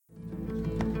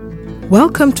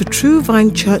Welcome to True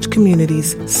Vine Church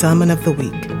Community's Sermon of the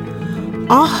Week.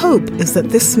 Our hope is that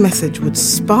this message would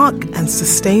spark and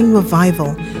sustain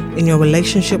revival in your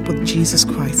relationship with Jesus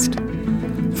Christ.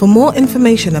 For more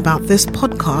information about this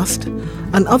podcast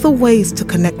and other ways to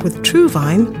connect with True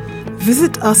Vine,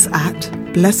 visit us at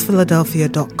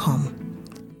blessphiladelphia.com.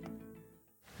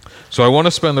 So I want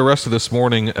to spend the rest of this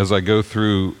morning as I go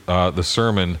through the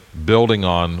sermon building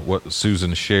on what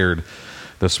Susan shared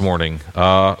this morning.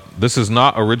 This is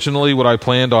not originally what I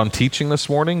planned on teaching this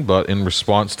morning, but in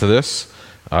response to this,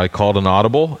 I called an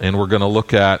audible, and we're going to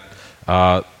look at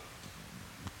one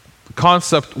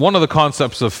of the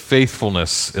concepts of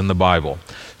faithfulness in the Bible.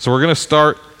 So we're going to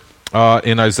start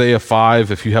in Isaiah 5.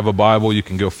 If you have a Bible, you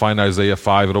can go find Isaiah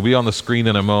 5. It'll be on the screen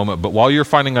in a moment, but while you're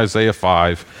finding Isaiah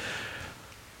 5,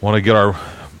 I want to get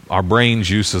our brain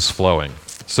juices flowing.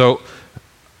 So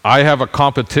I have a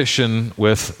competition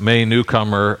with May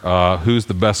Newcomer, who's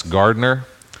the best gardener,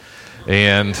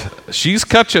 and she's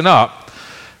catching up.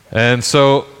 And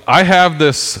so I have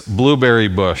this blueberry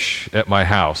bush at my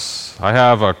house. I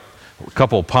have a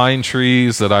couple pine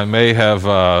trees that I may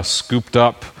have scooped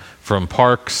up from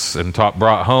parks and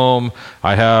brought home.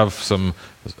 I have some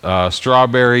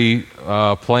strawberry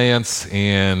plants,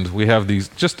 and we have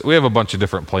a bunch of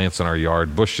different plants in our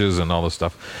yard, bushes and all this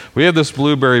stuff. We have this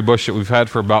blueberry bush that we've had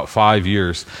for about 5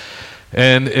 years.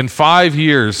 And in 5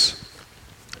 years,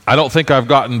 I don't think I've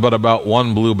gotten but about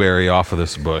one blueberry off of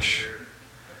this bush.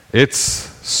 It's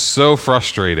so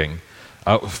frustrating.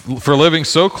 For living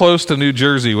so close to New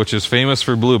Jersey, which is famous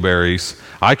for blueberries,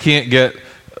 I can't get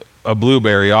a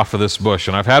blueberry off of this bush,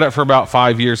 and I've had it for about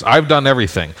 5 years. I've done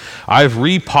everything. I've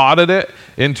repotted it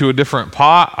into a different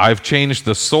pot. I've changed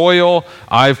the soil.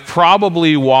 I've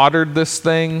probably watered this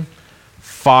thing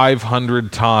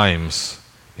 500 times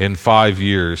in 5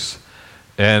 years,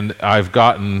 and I've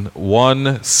gotten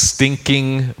one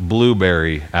stinking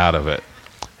blueberry out of it.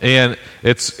 And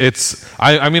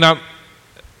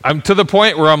I'm to the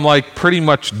point where I'm like pretty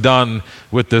much done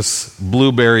with this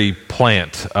blueberry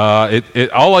plant. I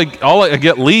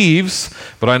get leaves,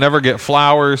 but I never get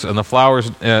flowers, and the flowers,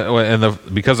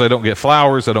 because I don't get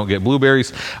flowers, I don't get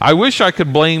blueberries. I wish I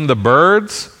could blame the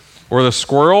birds or the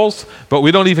squirrels, but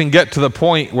we don't even get to the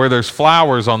point where there's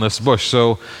flowers on this bush.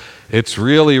 So it's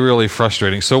really, really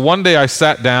frustrating. So one day I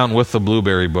sat down with the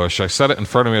blueberry bush. I set it in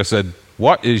front of me. I said,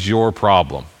 "What is your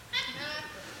problem?"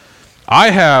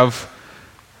 I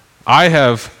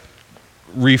have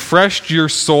refreshed your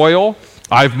soil.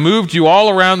 I've moved you all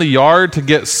around the yard to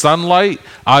get sunlight.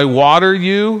 I water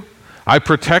you. I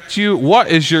protect you. What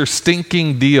is your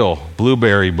stinking deal,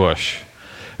 blueberry bush?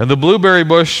 And the blueberry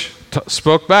bush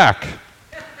spoke back.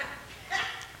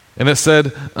 And it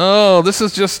said, "Oh, this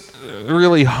is just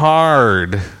really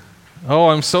hard. Oh,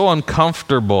 I'm so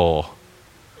uncomfortable."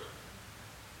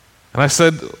 And I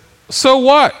said, "So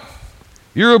what?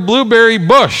 You're a blueberry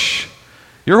bush.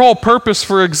 Your whole purpose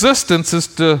for existence is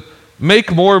to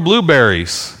make more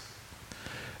blueberries."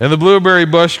 And the blueberry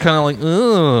bush kind of like,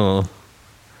 "Oh,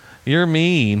 you're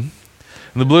mean."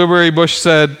 And the blueberry bush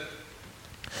said,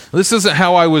 "This isn't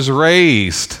how I was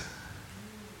raised."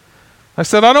 I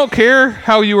said, "I don't care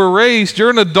how you were raised.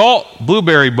 You're an adult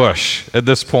blueberry bush at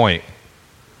this point."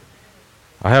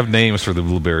 I have names for the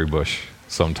blueberry bush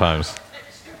sometimes.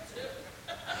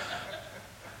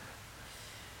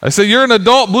 I said, "You're an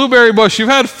adult blueberry bush. You've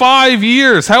had 5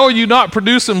 years. How are you not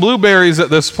producing blueberries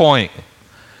at this point?"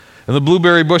 And the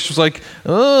blueberry bush was like,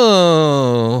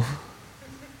 "Oh,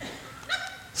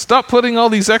 stop putting all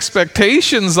these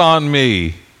expectations on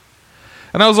me."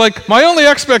 And I was like, "My only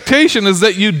expectation is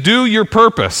that you do your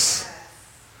purpose.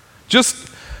 Just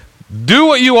do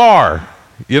what you are.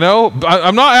 You know,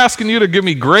 I'm not asking you to give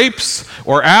me grapes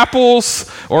or apples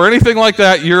or anything like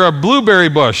that. You're a blueberry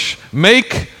bush.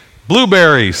 Make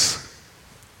blueberries."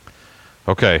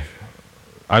 Okay,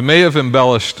 I may have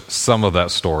embellished some of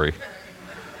that story.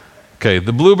 Okay,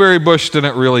 the blueberry bush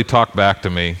didn't really talk back to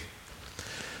me.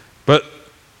 But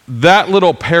that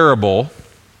little parable,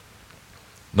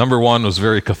 number one, was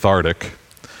very cathartic.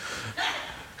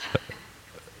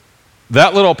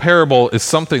 That little parable is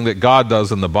something that God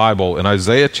does in the Bible. In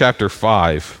Isaiah chapter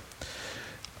 5,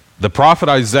 the prophet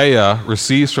Isaiah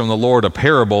receives from the Lord a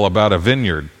parable about a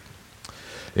vineyard.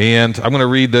 And I'm going to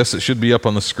read this. It should be up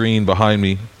on the screen behind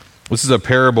me. This is a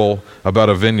parable about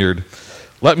a vineyard.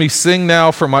 "Let me sing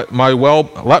now for my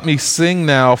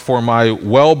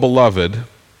well-beloved,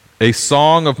 a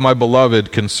song of my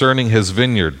beloved concerning his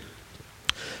vineyard.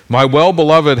 My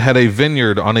well-beloved had a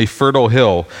vineyard on a fertile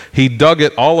hill. He dug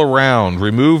it all around,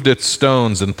 removed its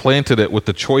stones, and planted it with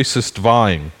the choicest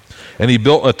vine. And he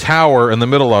built a tower in the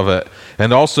middle of it,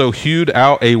 and also hewed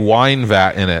out a wine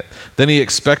vat in it. Then he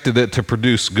expected it to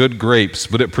produce good grapes,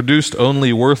 but it produced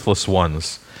only worthless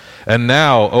ones. And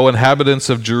now, O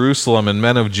inhabitants of Jerusalem and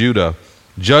men of Judah,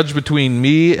 judge between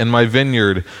me and my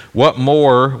vineyard. What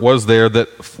more was there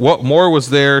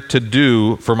to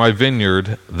do for my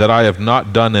vineyard that I have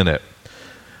not done in it?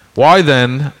 Why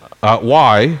then,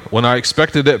 when I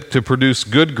expected it to produce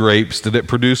good grapes, did it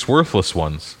produce worthless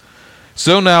ones?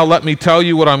 So now let me tell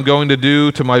you what I'm going to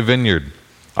do to my vineyard.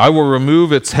 I will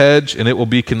remove its hedge, and it will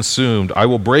be consumed. I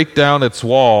will break down its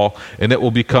wall, and it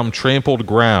will become trampled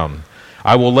ground.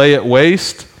 I will lay it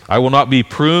waste. I will not be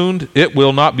pruned. It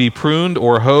will not be pruned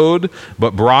or hoed,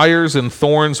 but briars and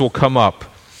thorns will come up.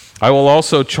 I will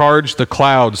also charge the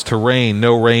clouds to rain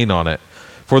no rain on it.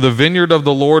 For the vineyard of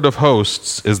the Lord of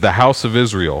hosts is the house of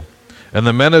Israel, and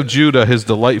the men of Judah his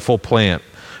delightful plant.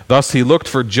 Thus he looked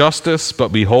for justice, but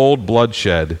behold,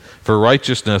 bloodshed, for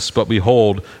righteousness, but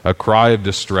behold, a cry of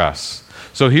distress.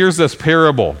 So here's this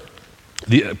parable.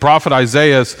 The prophet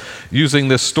Isaiah is using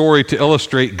this story to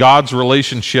illustrate God's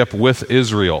relationship with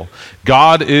Israel.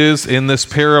 God is, in this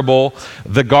parable,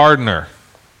 the gardener.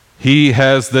 He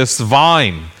has this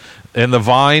vine, and the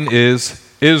vine is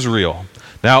Israel.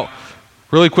 Now,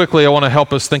 really quickly, I want to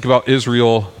help us think about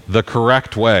Israel the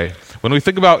correct way. When we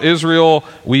think about Israel,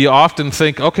 we often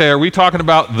think, okay, are we talking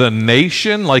about the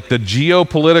nation, like the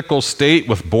geopolitical state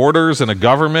with borders and a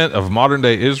government of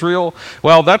modern-day Israel?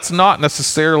 Well, that's not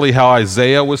necessarily how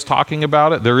Isaiah was talking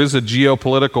about it. There is a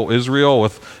geopolitical Israel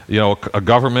with, a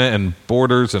government and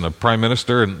borders and a prime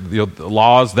minister and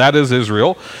laws. That is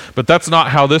Israel. But that's not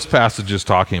how this passage is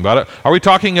talking about it. Are we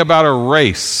talking about a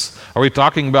race? Are we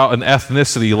talking about an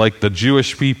ethnicity like the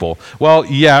Jewish people? Well,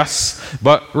 yes,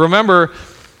 but remember,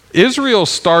 Israel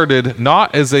started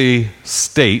not as a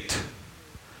state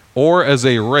or as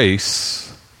a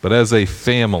race, but as a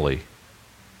family.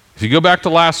 If you go back to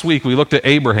last week, we looked at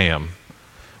Abraham.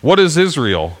 What is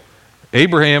Israel?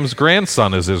 Abraham's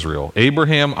grandson is Israel.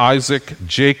 Abraham, Isaac,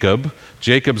 Jacob.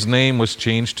 Jacob's name was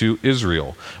changed to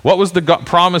Israel. What was the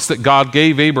promise that God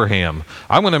gave Abraham?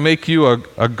 I'm going to make you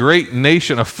a great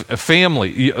nation, a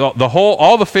family.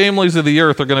 All the families of the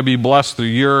earth are going to be blessed through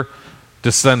your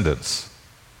descendants.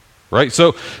 Right?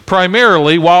 So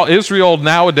primarily, while Israel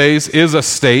nowadays is a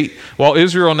state, while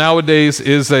Israel nowadays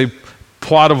is a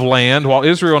plot of land, while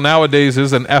Israel nowadays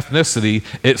is an ethnicity,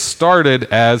 it started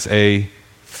as a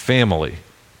family.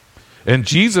 And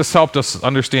Jesus helped us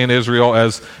understand Israel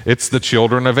as it's the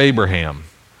children of Abraham.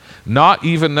 Not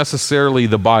even necessarily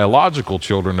the biological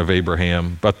children of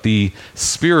Abraham, but the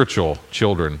spiritual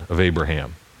children of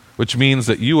Abraham. Which means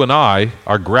that you and I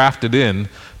are grafted in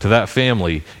to that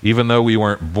family, even though we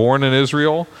weren't born in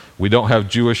Israel. We don't have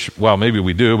Jewish, well, maybe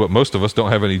we do, but most of us don't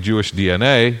have any Jewish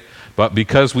DNA. But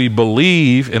because we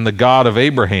believe in the God of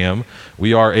Abraham,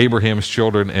 we are Abraham's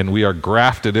children, and we are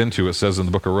grafted into, it says in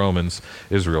the book of Romans,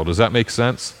 Israel. Does that make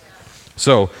sense?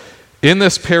 So, in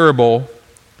this parable,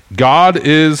 God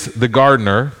is the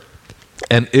gardener,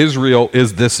 and Israel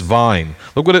is this vine.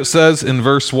 Look what it says in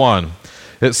verse 1.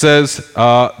 It says,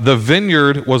 the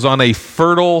vineyard was on a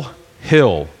fertile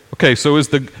hill. Okay, so is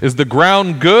the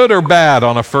ground good or bad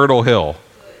on a fertile hill?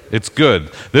 It's good.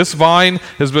 This vine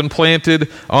has been planted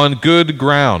on good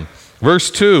ground. Verse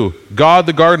 2, God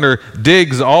the gardener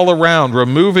digs all around,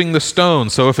 removing the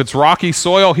stones. So if it's rocky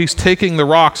soil, he's taking the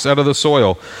rocks out of the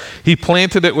soil. He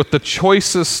planted it with the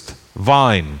choicest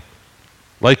vine.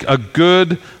 Like a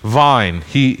good vine,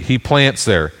 he plants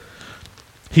there.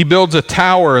 He builds a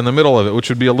tower in the middle of it, which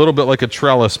would be a little bit like a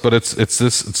trellis, but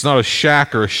it's not a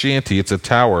shack or a shanty, it's a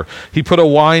tower. He put a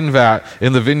wine vat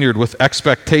in the vineyard with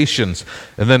expectations,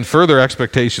 and then further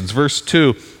expectations. Verse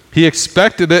 2, he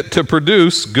expected it to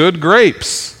produce good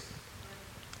grapes.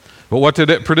 But what did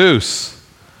it produce?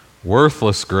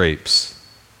 Worthless grapes.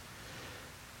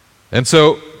 And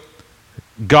so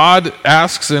God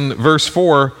asks in verse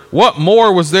 4, what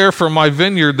more was there for my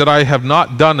vineyard that I have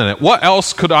not done in it? What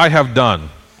else could I have done?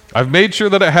 I've made sure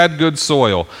that it had good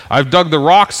soil. I've dug the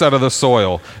rocks out of the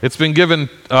soil. It's been given,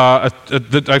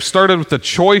 I've started with a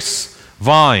choice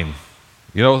vine.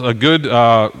 A good,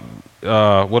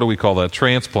 what do we call that?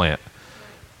 Transplant.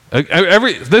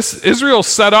 Israel's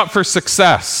set up for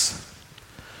success.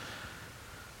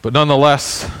 But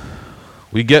nonetheless,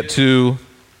 we get to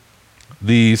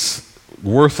these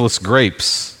worthless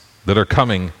grapes that are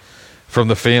coming from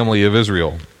the family of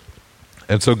Israel.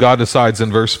 And so God decides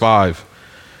in verse 5,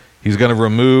 he's going to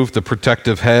remove the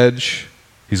protective hedge.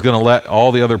 He's going to let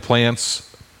all the other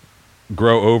plants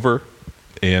grow over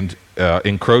and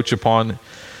encroach upon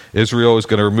Israel. He's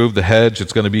going to remove the hedge.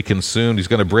 It's going to be consumed. He's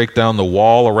going to break down the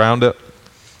wall around it.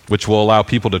 which will allow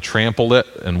people to trample it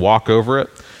and walk over it.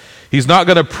 He's not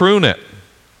going to prune it.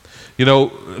 You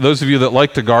know, those of you that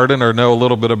like to garden or know a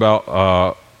little bit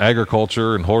about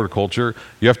agriculture and horticulture,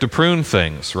 you have to prune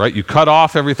things, right? You cut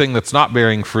off everything that's not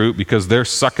bearing fruit because they're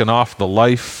sucking off the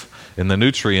life and the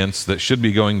nutrients that should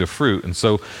be going to fruit. And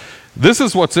so this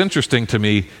is what's interesting to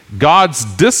me. God's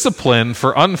discipline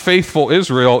for unfaithful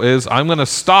Israel is, I'm going to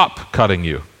stop cutting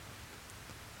you.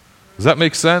 Does that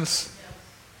make sense?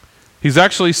 He's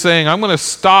actually saying, I'm going to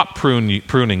stop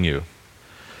pruning you.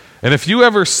 And if you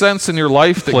ever sense in your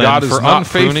life that God is not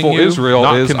unfaithful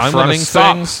Israel, is I'm going to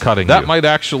stop cutting you. That might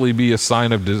actually be a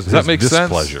sign of does that make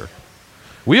displeasure. Sense?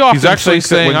 We often he's actually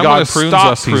saying when God prunes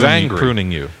us, he's angry.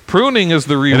 Pruning you. Pruning is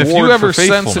the reward. And if you ever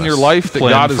sense in your life that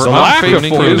God is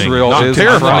unfaithful Israel, is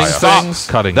terrifying things,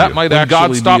 cutting that might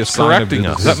actually be a sign of correcting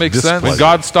us. Does that make sense? When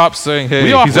God stops saying,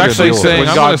 "Hey," he's actually saying,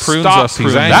 "When God prunes us,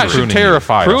 he's angry." That should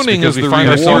terrify us. Pruning is the reward.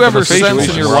 If you ever sense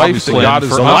in your life that God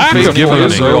is unfaithful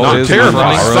Israel, is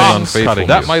terrifying.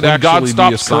 That might actually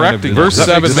be a sign of correcting us. Verse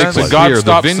 7 makes it clear.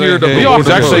 The vineyard of the Lord is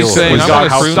actually saying, "I'm going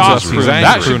to stop pruning."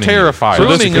 That should terrify us.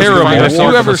 Pruning is the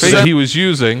reward. Whoever said he was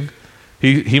using,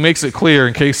 he makes it clear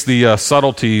in case the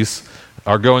subtleties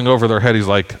are going over their head. He's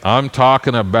like, I'm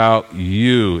talking about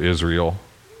you, Israel.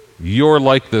 You're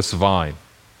like this vine.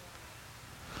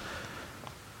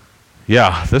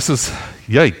 Yeah, this is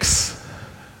yikes.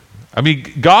 I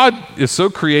mean, God is so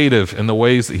creative in the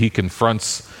ways that he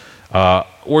confronts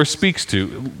or speaks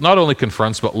to, not only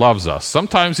confronts, but loves us.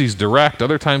 Sometimes he's direct,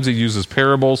 other times he uses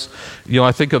parables. You know,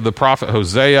 I think of the prophet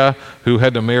Hosea, who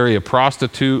had to marry a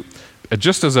prostitute,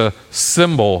 just as a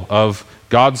symbol of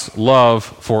God's love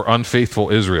for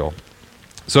unfaithful Israel.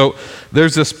 So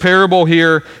there's this parable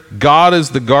here. God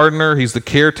is the gardener. He's the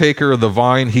caretaker of the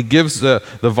vine. He gives the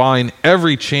vine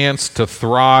every chance to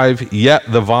thrive,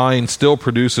 yet the vine still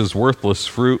produces worthless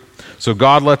fruit. So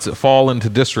God lets it fall into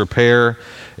disrepair,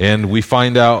 and we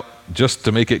find out, just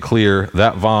to make it clear,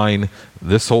 that vine,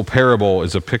 this whole parable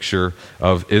is a picture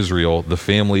of Israel, the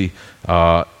family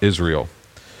Israel.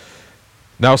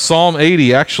 Now, Psalm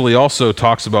 80 actually also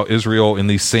talks about Israel in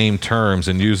these same terms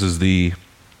and uses the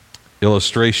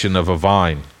illustration of a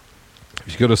vine.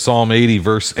 If you go to Psalm 80,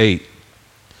 verse 8.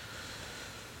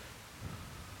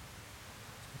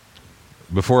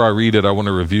 Before I read it, I want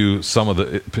to review some of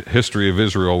the history of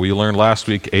Israel. We learned last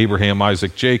week Abraham,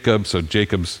 Isaac, Jacob. So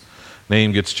Jacob's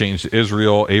name gets changed to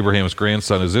Israel. Abraham's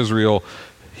grandson is Israel.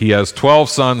 He has 12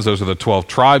 sons. Those are the 12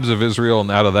 tribes of Israel.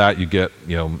 And out of that, you get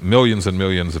millions and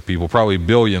millions of people, probably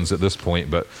billions at this point.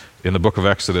 But in the book of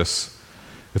Exodus,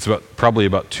 it's probably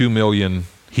about 2 million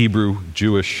Hebrew,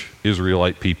 Jewish,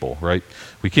 Israelite people, right?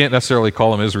 We can't necessarily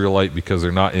call them Israelite because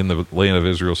they're not in the land of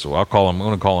Israel. So I'm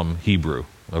going to call them Hebrew,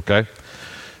 okay?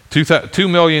 2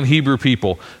 million Hebrew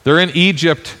people. They're in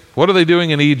Egypt. What are they doing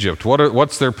in Egypt?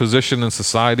 What's their position in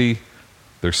society?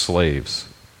 They're slaves,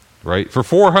 right? For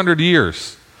 400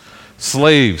 years,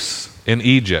 slaves in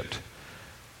Egypt.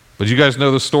 But you guys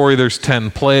know the story. There's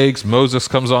 10 plagues. Moses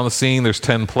comes on the scene. There's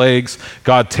 10 plagues.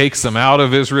 God takes them out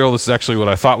of Israel. This is actually what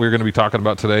I thought we were going to be talking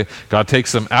about today. God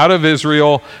takes them out of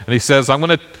Israel, and he says, I'm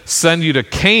going to send you to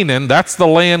Canaan. That's the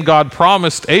land God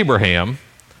promised Abraham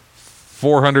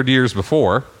 400 years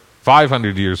before.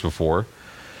 500 years before.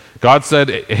 God said,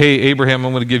 hey, Abraham,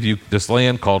 I'm going to give you this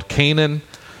land called Canaan.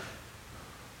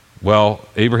 Well,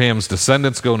 Abraham's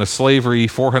descendants go into slavery.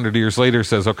 400 years later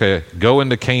says, okay, go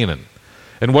into Canaan.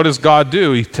 And what does God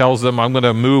do? He tells them, I'm going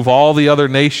to move all the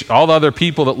other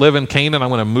people that live in Canaan, I'm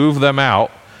going to move them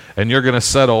out, and you're going to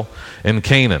settle in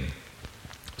Canaan.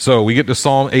 So we get to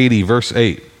Psalm 80, verse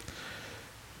 8.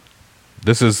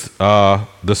 This is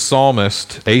the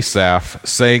psalmist Asaph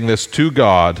saying this to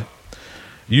God.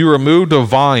 You removed a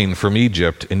vine from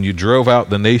Egypt, and you drove out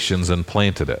the nations and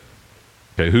planted it.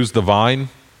 Okay, who's the vine?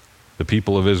 The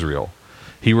people of Israel.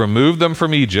 He removed them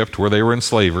from Egypt, where they were in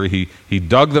slavery. He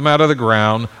dug them out of the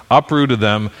ground, uprooted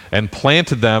them, and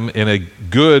planted them in a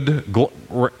good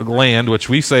land, which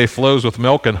we say flows with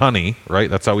milk and honey, right?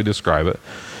 That's how we describe it.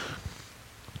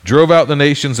 Drove out the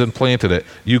nations and planted it.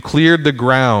 You cleared the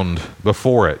ground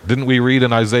before it. Didn't we read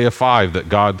in Isaiah 5 that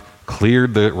God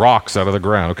cleared the rocks out of the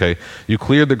ground? Okay, you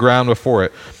cleared the ground before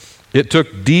it. It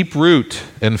took deep root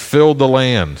and filled the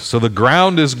land. So the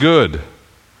ground is good.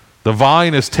 The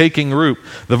vine is taking root.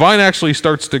 The vine actually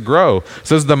starts to grow. It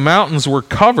says the mountains were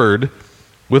covered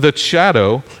with its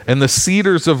shadow, and the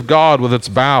cedars of God with its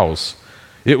boughs.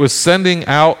 It was sending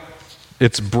out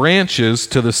its branches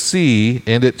to the sea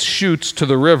and its shoots to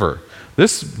the river.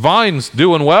 This vine's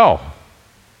doing well.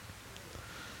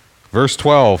 Verse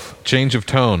 12, change of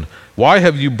tone. Why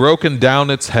have you broken down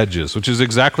its hedges? Which is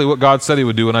exactly what God said he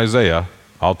would do in Isaiah.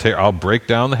 I'll break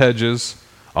down the hedges.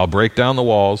 I'll break down the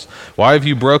walls. Why have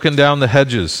you broken down the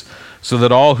hedges, so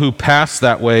that all who pass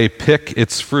that way pick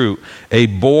its fruit? A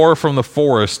boar from the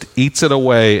forest eats it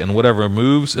away, and whatever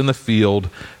moves in the field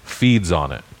feeds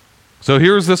on it. So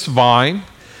here's this vine.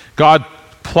 God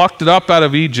plucked it up out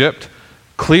of Egypt,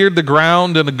 cleared the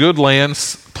ground in a good land,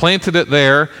 planted it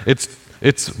there.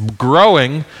 It's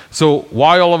growing. So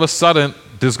why all of a sudden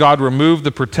does God remove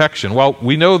the protection? Well,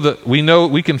 we know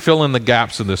we can fill in the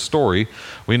gaps in this story.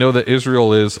 We know that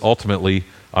Israel is ultimately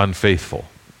unfaithful.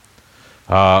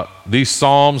 These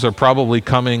Psalms are probably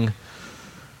coming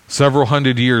several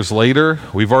hundred years later.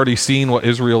 We've already seen what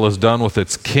Israel has done with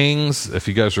its kings. If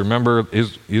you guys remember,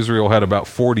 Israel had about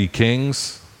 40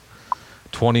 kings,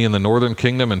 20 in the northern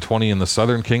kingdom and 20 in the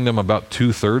southern kingdom. About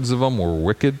 2/3 of them were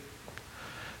wicked.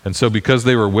 And so because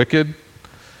they were wicked,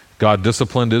 God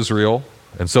disciplined Israel.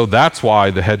 And so that's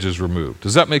why the hedge is removed.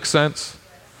 Does that make sense?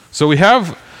 So we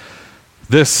have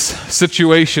this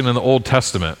situation in the Old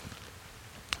Testament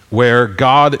where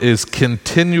God is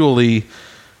continually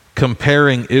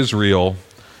comparing Israel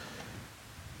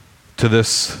to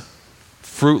this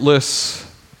fruitless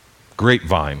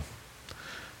grapevine.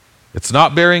 It's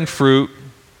not bearing fruit.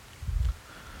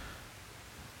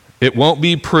 It won't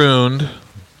be pruned,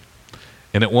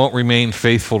 and it won't remain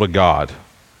faithful to God.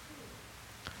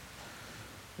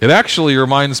 It actually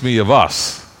reminds me of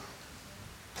us.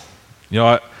 You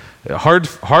know,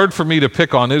 hard for me to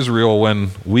pick on Israel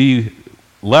when we,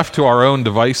 left to our own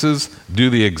devices, do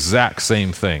the exact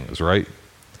same things, right?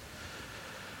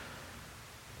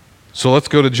 So let's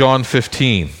go to John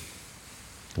 15,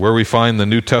 where we find the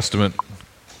New Testament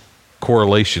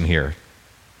correlation here.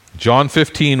 John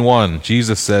 15:1,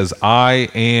 Jesus says, "I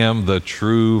am the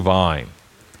true vine,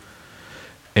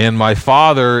 and my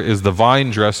Father is the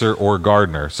vine dresser or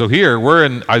gardener." So here, we're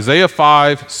in Isaiah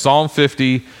 5, Psalm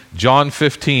 50, John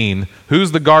 15.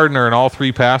 Who's the gardener in all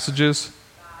three passages?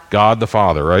 God the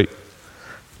Father, right?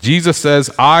 Jesus says,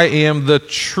 "I am the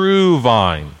true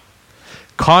vine,"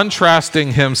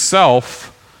 contrasting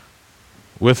himself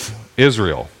with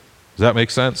Israel. Does that make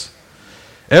sense?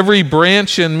 "Every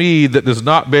branch in me that does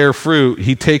not bear fruit,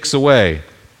 he takes away.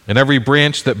 And every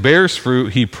branch that bears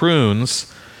fruit, he prunes,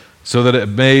 so that it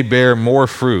may bear more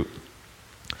fruit.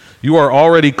 You are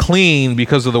already clean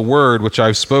because of the word which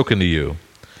I've spoken to you.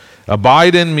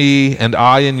 Abide in me, and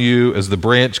I in you, as the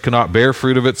branch cannot bear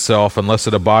fruit of itself unless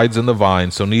it abides in the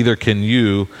vine, so neither can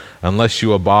you unless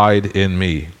you abide in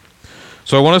me."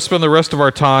 So I want to spend the rest of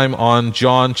our time on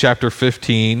John chapter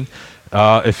 15.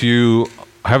 If you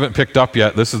haven't picked up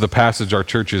yet, this is the passage our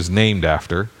church is named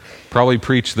after. Probably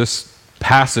preach this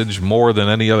passage more than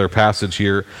any other passage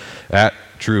here at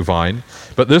True Vine.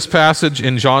 But this passage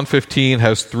in John 15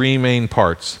 has three main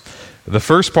parts. The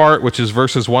first part, which is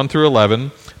verses 1 through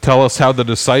 11, tell us how the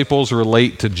disciples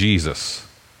relate to Jesus.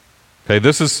 Okay,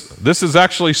 this is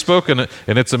actually spoken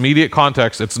in its immediate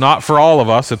context. It's not for all of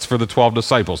us, it's for the 12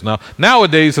 disciples. Now,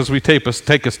 nowadays, as we take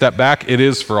a step back, it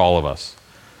is for all of us.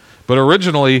 But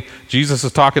originally, Jesus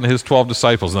is talking to his 12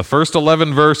 disciples. And the first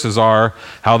 11 verses are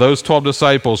how those 12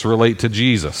 disciples relate to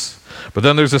Jesus. But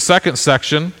then there's a second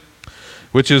section,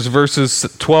 which is verses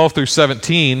 12 through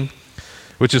 17,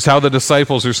 which is how the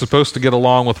disciples are supposed to get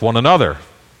along with one another.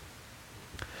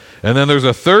 And then there's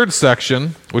a third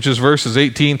section, which is verses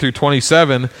 18 through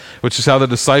 27, which is how the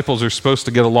disciples are supposed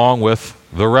to get along with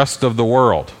the rest of the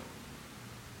world.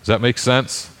 Does that make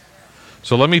sense?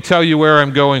 So let me tell you where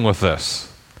I'm going with this.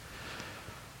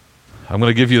 I'm going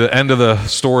to give you the end of the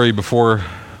story before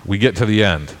we get to the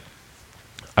end.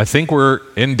 I think we're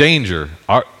in danger.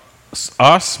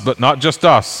 Us, but not just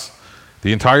us.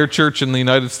 The entire church in the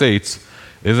United States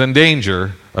is in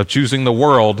danger of choosing the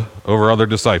world over other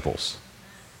disciples.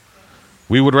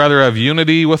 We would rather have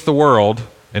unity with the world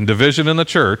and division in the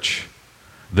church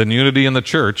than unity in the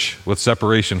church with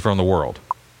separation from the world.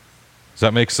 Does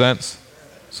that make sense?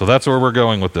 So that's where we're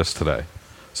going with this today.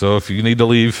 So if you need to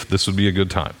leave, this would be a good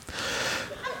time.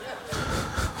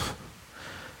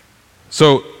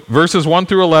 So verses 1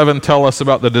 through 11 tell us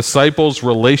about the disciples'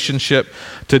 relationship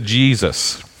to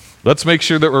Jesus. Let's make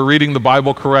sure that we're reading the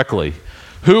Bible correctly.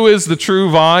 Who is the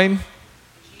true vine?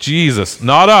 Jesus,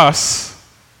 not us.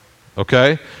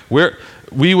 Okay?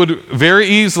 We would very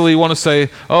easily want to say,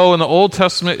 oh, in the Old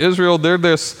Testament, Israel, they're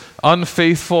this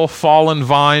unfaithful, fallen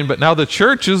vine, but now the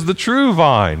church is the true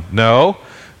vine. No,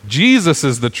 Jesus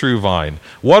is the true vine.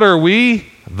 What are we?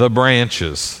 The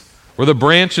branches. We're the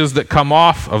branches that come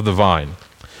off of the vine.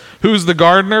 Who's the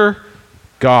gardener?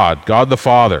 God the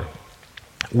Father.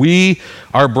 We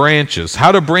are branches.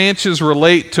 How do branches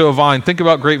relate to a vine? Think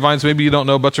about grapevines. Maybe you don't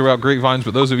know much about grapevines,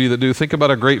 but those of you that do, think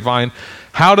about a grapevine.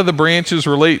 How do the branches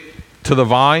relate to the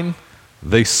vine?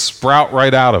 They sprout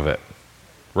right out of it,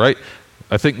 right?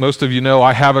 I think most of you know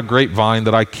I have a grapevine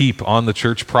that I keep on the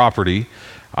church property.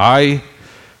 I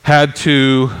had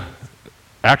to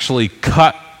actually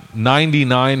cut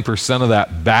 99% of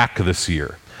that back this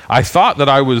year. I thought that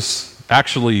I was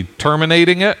actually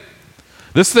terminating it.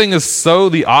 This thing is so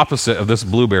the opposite of this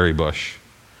blueberry bush.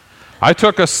 I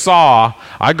took a saw,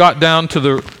 I got down to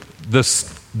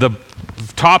the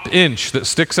top inch that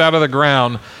sticks out of the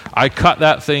ground. I cut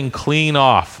that thing clean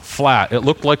off, flat. It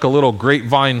looked like a little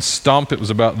grapevine stump. It was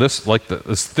about this, like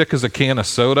as thick as a can of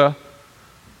soda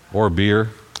or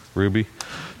beer, Ruby.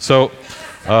 So,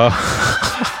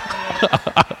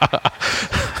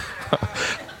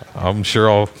 I'm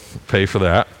sure I'll pay for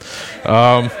that.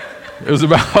 It was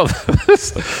about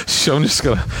this. I'm just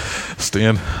going to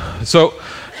stand. So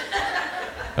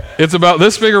it's about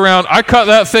this big around. I cut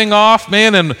that thing off,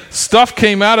 man, and stuff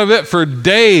came out of it for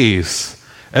days.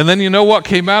 And then you know what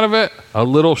came out of it? A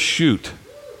little shoot.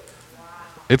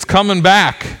 It's coming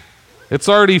back. It's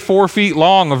already 4 feet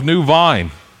long of new vine.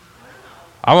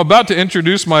 I'm about to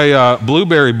introduce my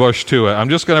blueberry bush to it. I'm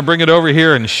just going to bring it over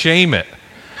here and shame it.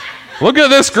 Look at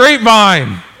this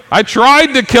grapevine. I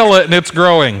tried to kill it and it's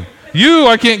growing.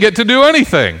 I can't get to do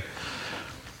anything.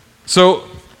 So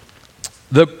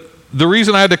the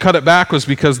reason I had to cut it back was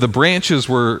because the branches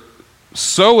were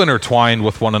so intertwined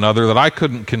with one another that I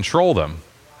couldn't control them.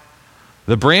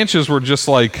 The branches were just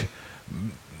like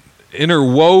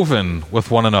interwoven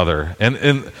with one another.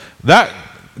 And that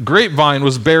grapevine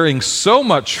was bearing so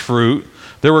much fruit,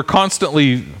 there were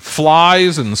constantly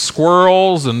flies and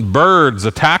squirrels and birds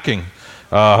attacking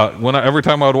every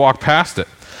time I would walk past it.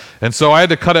 And so I had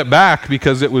to cut it back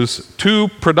because it was too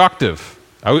productive.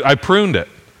 I pruned it.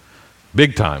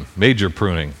 Big time. Major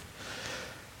pruning.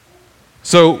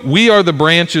 So we are the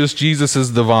branches. Jesus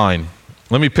is the vine.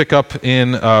 Let me pick up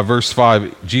in verse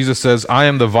 5. Jesus says, I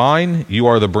am the vine, you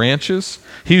are the branches.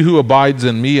 He who abides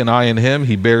in me and I in him,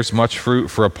 he bears much fruit.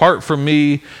 For apart from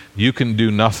me, you can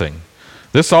do nothing.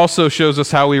 This also shows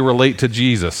us how we relate to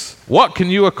Jesus. What can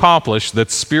you accomplish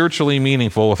that's spiritually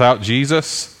meaningful without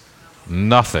Jesus?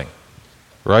 Nothing,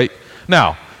 right?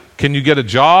 Now, can you get a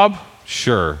job?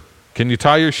 Sure. Can you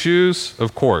tie your shoes?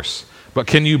 Of course. But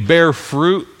can you bear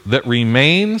fruit that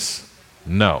remains?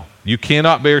 No. You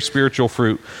cannot bear spiritual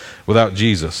fruit without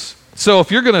Jesus. So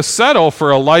if you're going to settle for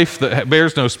a life that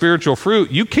bears no spiritual fruit,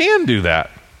 you can do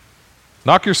that.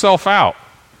 Knock yourself out.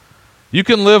 You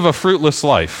can live a fruitless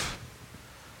life,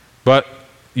 but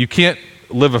you can't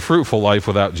live a fruitful life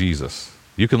without Jesus.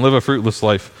 You can live a fruitless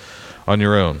life on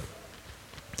your own.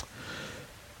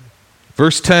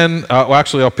 Verse 10,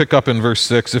 actually I'll pick up in verse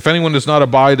 6. If anyone does not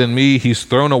abide in me, he's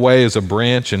thrown away as a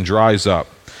branch and dries up.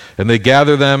 And they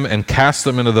gather them and cast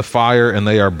them into the fire, and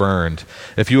they are burned.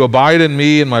 If you abide in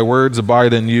me and my words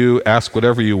abide in you, ask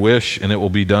whatever you wish, and it will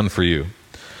be done for you.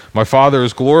 My Father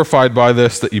is glorified by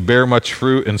this, that you bear much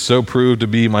fruit, and so prove to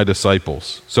be my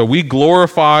disciples. So we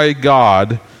glorify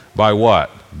God by what?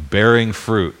 Bearing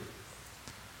fruit.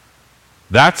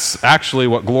 That's actually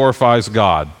what glorifies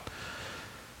God.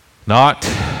 Not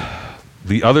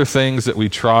the other things that we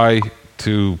try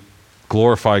to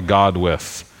glorify God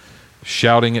with.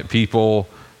 Shouting at people,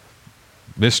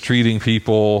 mistreating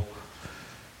people.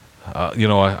 I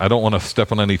don't want to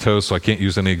step on any toes, so I can't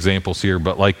use any examples here,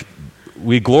 but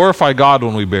we glorify God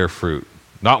when we bear fruit.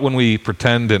 Not when we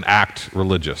pretend and act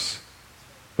religious,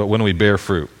 but when we bear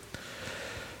fruit.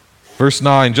 Verse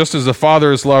 9, just as the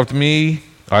Father has loved me,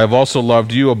 I have also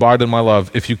loved you. Abide in my love.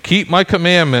 If you keep my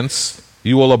commandments,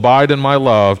 you will abide in my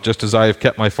love, just as I have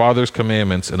kept my Father's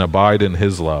commandments and abide in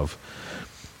his love.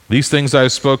 These things I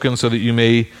have spoken so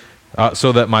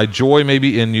that my joy may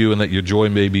be in you and that your joy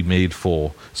may be made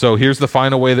full. So here's the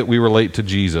final way that we relate to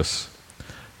Jesus.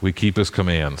 We keep his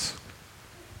commands.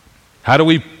 How do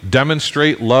we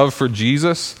demonstrate love for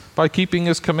Jesus? By keeping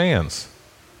his commands.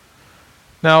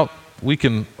 Now, we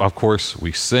can, of course,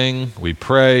 we sing, we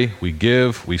pray, we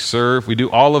give, we serve, we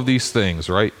do all of these things,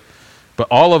 right? But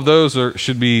all of those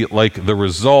should be like the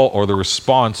result or the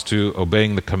response to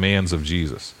obeying the commands of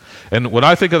Jesus. And when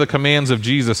I think of the commands of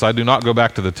Jesus, I do not go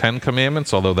back to the 10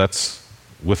 Commandments, although that's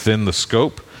within the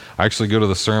scope. I actually go to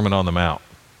the Sermon on the Mount.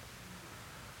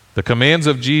 The commands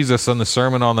of Jesus on the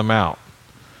Sermon on the Mount.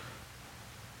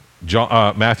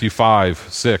 Matthew 5,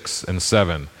 6, and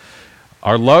 7.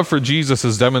 Our love for Jesus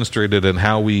is demonstrated in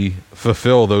how we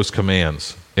fulfill those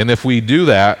commands. And if we do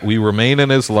that, we remain in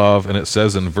his love, and it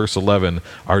says in verse 11,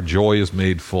 our joy is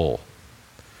made full.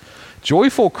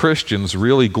 joyful Christians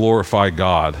really glorify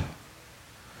God.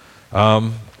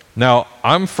 Now,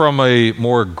 I'm from a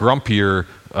more grumpier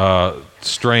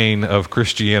strain of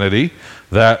Christianity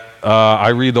that I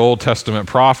read the Old Testament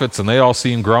prophets and they all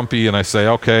seem grumpy, and I say,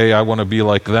 okay, I want to be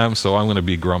like them, so I'm going to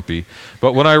be grumpy.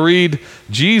 But when I read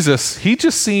Jesus, he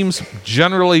just seems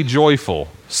generally joyful.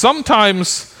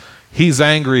 Sometimes he's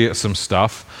angry at some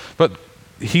stuff, but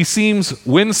he seems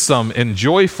winsome and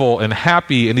joyful and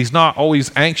happy, and he's not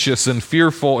always anxious and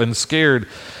fearful and scared.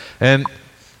 And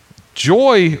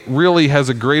joy really has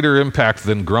a greater impact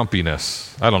than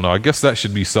grumpiness. I don't know. I guess that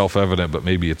should be self-evident, but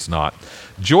maybe it's not.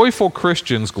 Joyful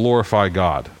Christians glorify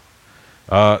God.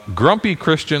 Grumpy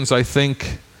Christians, I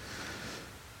think,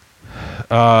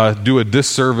 do a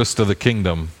disservice to the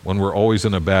kingdom when we're always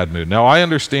in a bad mood. Now, I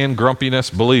understand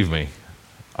grumpiness. Believe me,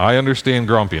 I understand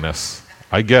grumpiness.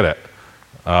 I get it.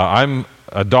 I'm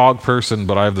a dog person,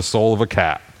 but I have the soul of a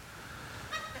cat.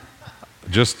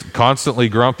 Just constantly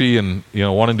grumpy and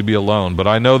wanting to be alone. But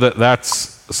I know that that's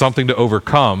something to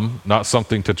overcome, not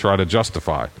something to try to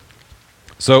justify.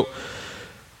 So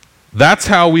that's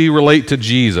how we relate to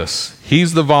Jesus.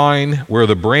 He's the vine, we're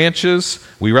the branches.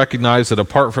 We recognize that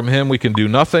apart from him we can do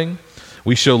nothing.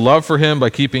 We show love for him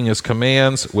by keeping his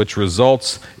commands, which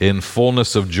results in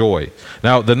fullness of joy.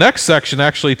 Now, the next section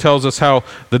actually tells us how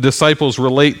the disciples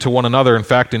relate to one another. In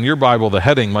fact, in your Bible, the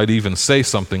heading might even say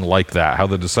something like that, how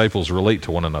the disciples relate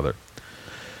to one another.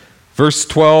 Verse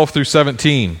 12 through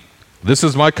 17, this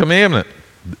is my commandment.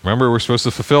 Remember, we're supposed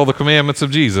to fulfill the commandments of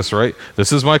Jesus, right?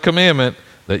 This is my commandment,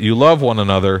 that you love one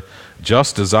another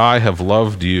just as I have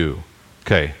loved you.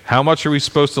 Okay, how much are we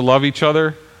supposed to love each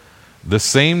other? The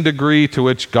same degree to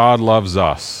which God loves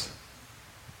us.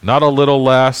 Not a little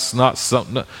less, not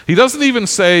some. He doesn't even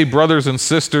say brothers and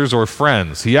sisters or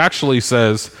friends. He actually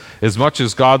says, as much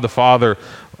as God the Father,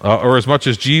 or as much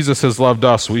as Jesus has loved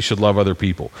us, we should love other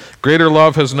people. Greater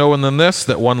love has no one than this,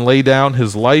 that one lay down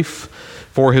his life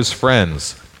for his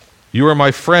friends. You are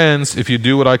my friends if you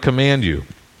do what I command you.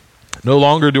 No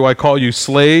longer do I call you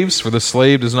slaves, for the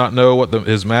slave does not know what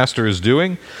his master is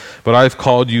doing, but I have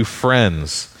called you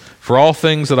friends. For all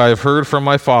things that I have heard from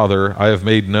my Father, I have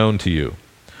made known to you.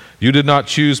 You did not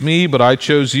choose me, but I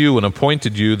chose you and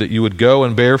appointed you that you would go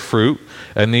and bear fruit,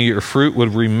 and that your fruit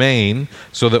would remain,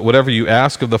 so that whatever you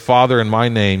ask of the Father in my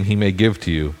name, he may give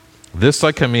to you. This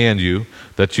I command you,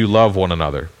 that you love one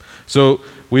another. So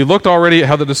we looked already at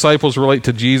how the disciples relate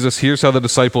to Jesus. Here's how the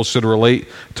disciples should relate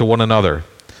to one another.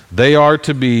 They are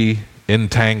to be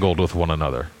entangled with one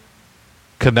another,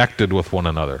 connected with one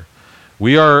another.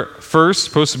 We are first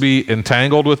supposed to be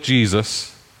entangled with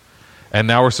Jesus, and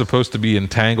now we're supposed to be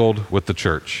entangled with the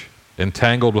church,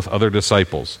 entangled with other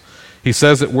disciples. He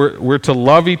says that we're to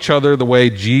love each other the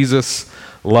way Jesus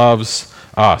loves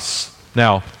us.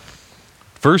 Now,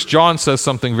 1 John says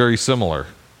something very similar.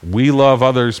 We love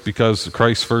others because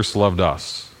Christ first loved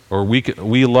us, or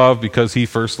we love because he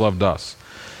first loved us.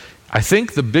 I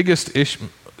think the biggest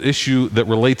issue that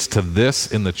relates to this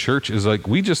in the church is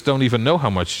we just don't even know how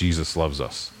much Jesus loves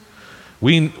us.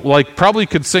 We probably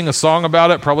could sing a song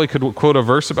about it, probably could quote a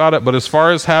verse about it, but as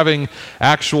far as having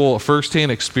actual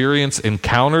firsthand experience,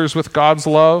 encounters with God's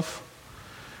love,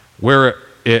 where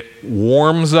it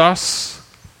warms us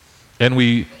and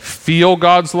we feel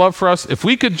God's love for us, if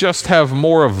we could just have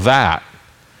more of that,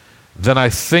 then I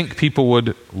think people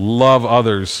would love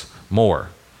others more.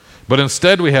 But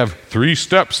instead we have 3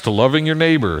 steps to loving your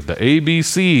neighbor, the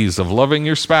ABCs of loving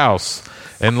your spouse,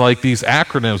 and these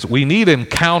acronyms. We need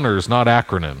encounters, not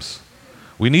acronyms.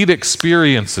 We need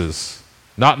experiences,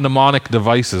 not mnemonic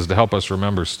devices to help us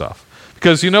remember stuff.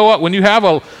 Because you know what? When you have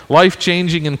a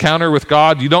life-changing encounter with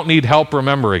God, you don't need help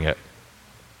remembering it.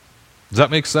 Does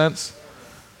that make sense?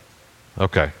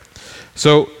 Okay.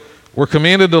 So we're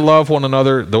commanded to love one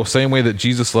another the same way that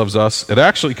Jesus loves us. It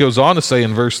actually goes on to say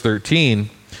in verse 13,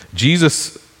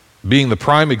 Jesus being the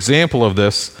prime example of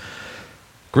this,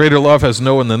 greater love has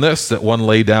no one than this, that one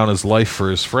lay down his life for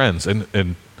his friends.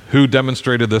 And who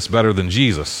demonstrated this better than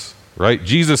Jesus, right?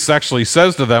 Jesus actually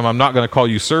says to them, I'm not going to call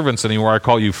you servants anymore, I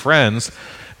call you friends.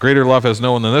 Greater love has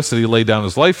no one than this, that he laid down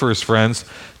his life for his friends.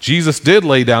 Jesus did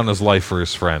lay down his life for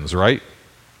his friends, right?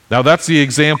 Now that's the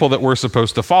example that we're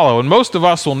supposed to follow. And most of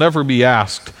us will never be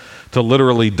asked to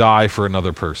literally die for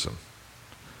another person.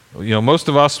 Most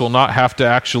of us will not have to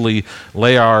actually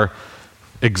lay our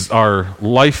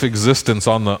life existence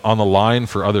on the line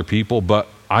for other people, but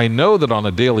I know that on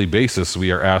a daily basis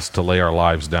we are asked to lay our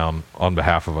lives down on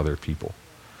behalf of other people.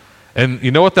 And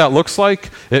you know what that looks like?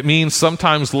 It means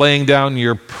sometimes laying down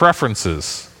your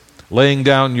preferences, laying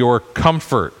down your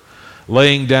comfort,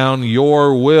 laying down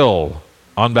your will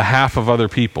on behalf of other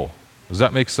people. Does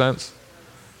that make sense?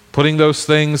 Putting those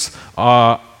things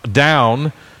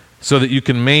down so that you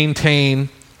can maintain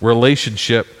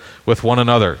relationship with one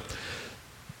another.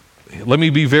 Let me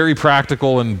be very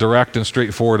practical and direct and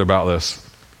straightforward about this.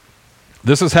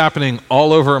 This is happening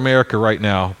all over America right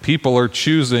now. People are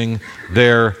choosing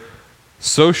their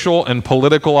social and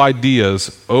political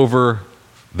ideas over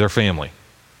their family,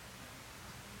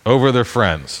 over their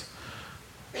friends.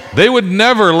 They would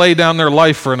never lay down their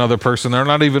life for another person. They're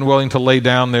not even willing to lay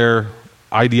down their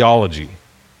ideology.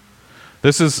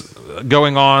 This is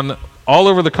going on all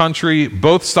over the country,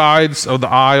 both sides of the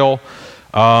aisle,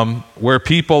 where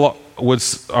people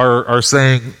are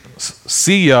saying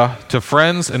see ya to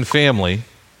friends and family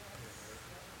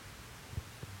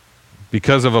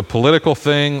because of a political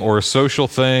thing or a social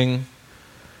thing.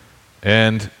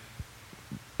 And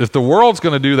if the world's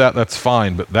going to do that, that's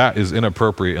fine, but that is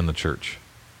inappropriate in the church.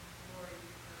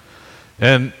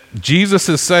 And Jesus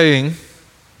is saying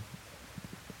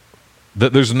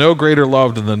that there's no greater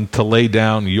love than to lay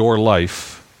down your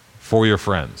life for your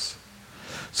friends.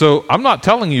 So I'm not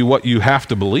telling you what you have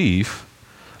to believe.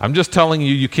 I'm just telling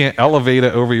you can't elevate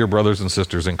it over your brothers and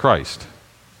sisters in Christ.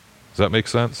 Does that make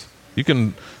sense? You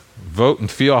can vote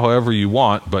and feel however you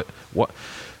want, but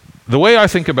the way I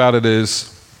think about it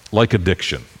is like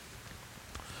addiction.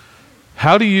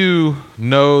 How do you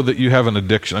know that you have an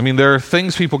addiction? I mean, there are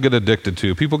things people get addicted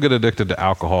to. People get addicted to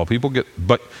alcohol.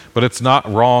 But it's not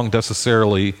wrong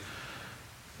necessarily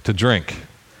to drink.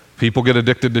 People get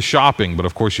addicted to shopping, but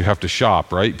of course you have to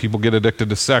shop, right? People get addicted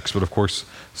to sex, but of course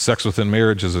sex within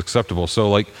marriage is acceptable.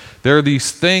 So there are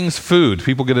these things, food.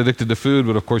 People get addicted to food,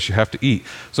 but of course you have to eat.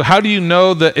 So how do you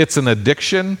know that it's an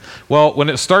addiction? Well, when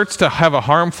it starts to have a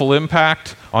harmful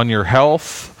impact on your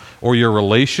health or your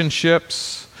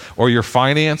relationships or your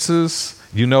finances,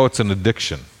 you know it's an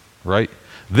addiction, right?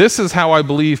 This is how I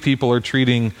believe people are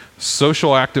treating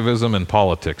social activism and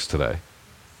politics today.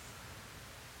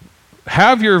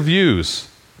 Have your views,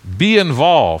 be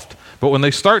involved, but when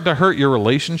they start to hurt your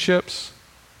relationships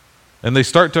and they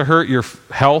start to hurt your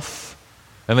health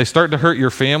and they start to hurt your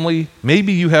family,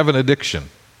 maybe you have an addiction.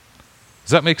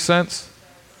 Does that make sense?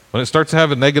 When it starts to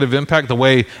have a negative impact the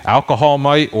way alcohol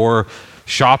might or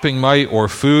shopping might or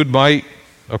food might,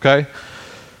 okay?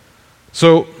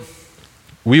 So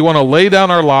we want to lay down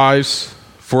our lives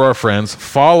for our friends,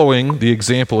 following the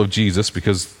example of Jesus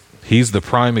because he's the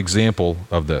prime example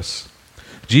of this.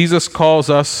 Jesus calls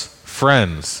us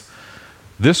friends.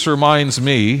 This reminds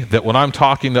me that when I'm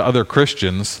talking to other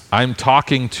Christians, I'm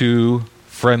talking to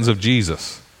friends of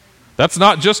Jesus. That's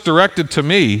not just directed to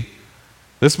me.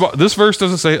 This verse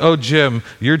doesn't say, oh, Jim,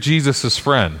 you're Jesus'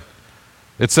 friend.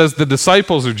 It says the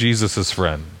disciples are Jesus'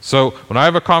 friend. So when I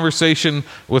have a conversation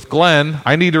with Glenn,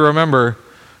 I need to remember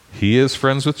he is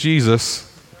friends with Jesus.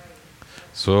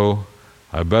 So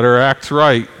I better act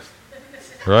right,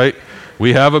 right?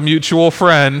 We have a mutual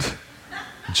friend,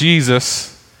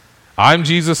 Jesus. I'm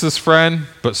Jesus' friend,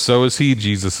 but so is he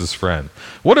Jesus' friend.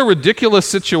 What a ridiculous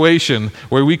situation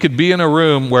where we could be in a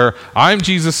room where I'm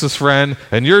Jesus' friend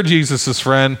and you're Jesus'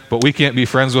 friend, but we can't be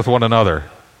friends with one another.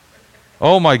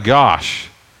 Oh my gosh.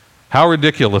 How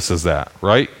ridiculous is that,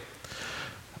 right?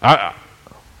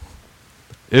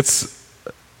 It's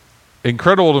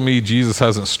incredible to me Jesus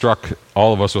hasn't struck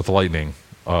all of us with lightning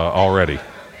already.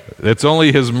 It's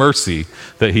only his mercy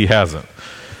that he hasn't.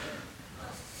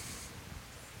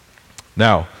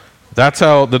 Now, that's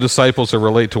how the disciples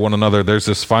relate to one another. There's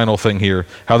this final thing here,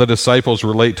 how the disciples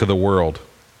relate to the world.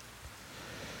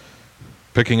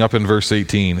 Picking up in verse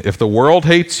 18, if the world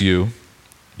hates you,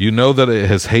 you know that it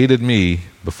has hated me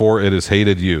before it has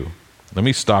hated you. Let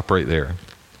me stop right there.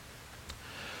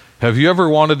 Have you ever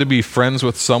wanted to be friends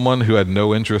with someone who had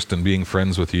no interest in being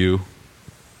friends with you?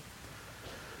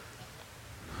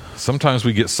 Sometimes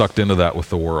we get sucked into that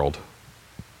with the world.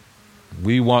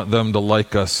 We want them to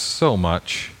like us so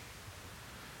much.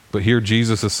 But here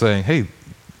Jesus is saying, hey,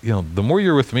 the more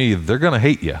you're with me, they're going to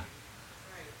hate you.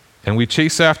 And we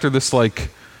chase after this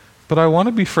but I want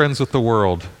to be friends with the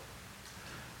world.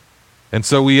 And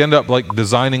so we end up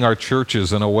designing our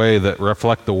churches in a way that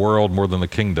reflect the world more than the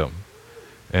kingdom.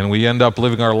 And we end up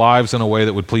living our lives in a way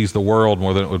that would please the world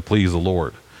more than it would please the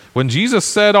Lord. When Jesus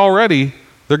said already,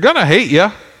 they're going to hate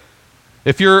you.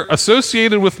 If you're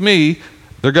associated with me,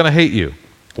 they're going to hate you.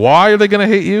 Why are they going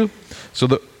to hate you?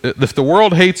 So if the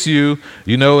world hates you,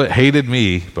 you know it hated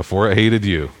me before it hated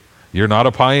you. You're not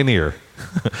a pioneer.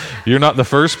 You're not the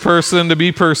first person to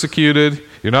be persecuted.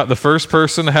 You're not the first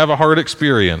person to have a hard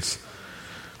experience.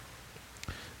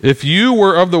 If you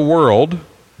were of the world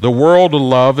would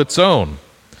love its own.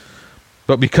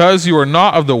 But because you are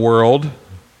not of the world,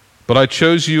 But I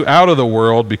chose you out of the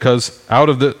world because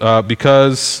of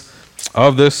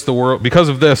this the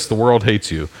world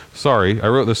hates you. Sorry, I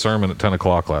wrote this sermon at 10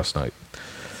 o'clock last night.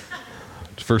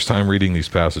 First time reading these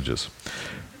passages.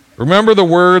 Remember the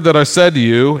word that I said to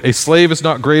you, a slave is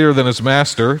not greater than his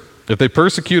master. If they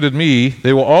persecuted me,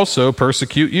 they will also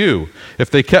persecute you. If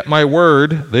they kept my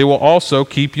word, they will also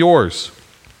keep yours.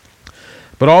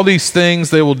 But all these things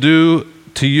they will do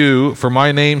to you for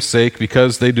my name's sake,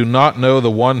 because they do not know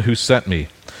the one who sent me.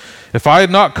 If I had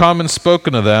not come and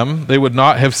spoken to them, they would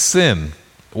not have sin,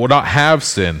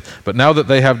 but now that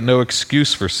they have no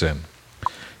excuse for sin.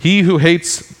 He who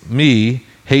hates me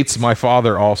hates my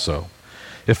Father also.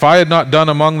 If I had not done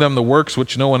among them the works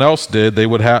which no one else did, they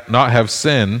would not have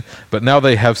sin, but now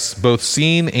they have both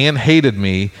seen and hated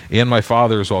me and my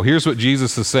Father as well. Here's what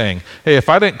Jesus is saying. Hey, if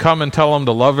I didn't come and tell them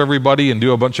to love everybody and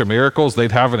do a bunch of miracles,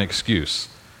 they'd have an excuse.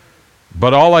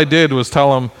 But all I did was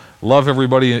tell them, love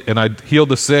everybody, and I healed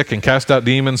the sick and cast out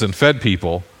demons and fed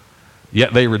people,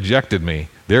 yet they rejected me.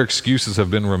 Their excuses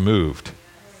have been removed.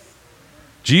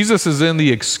 Jesus is in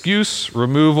the excuse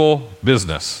removal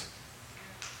business.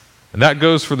 And that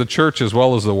goes for the church as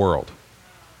well as the world.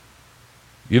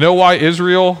 You know why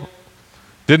Israel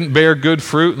didn't bear good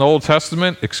fruit in the Old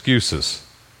Testament? Excuses.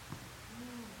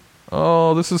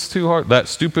 Oh, this is too hard. That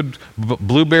stupid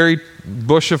blueberry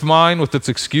bush of mine with its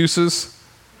excuses.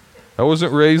 I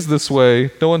wasn't raised this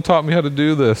way. No one taught me how to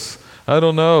do this. I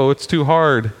don't know. It's too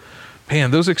hard.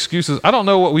 Man, those excuses. I don't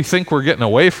know what we think we're getting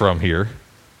away from here.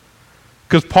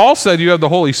 Because Paul said you have the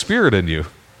Holy Spirit in you.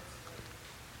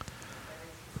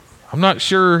 I'm not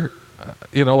sure,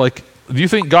 do you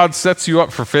think God sets you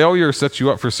up for failure or sets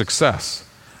you up for success?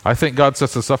 I think God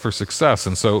sets us up for success.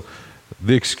 And so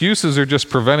the excuses are just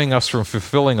preventing us from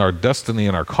fulfilling our destiny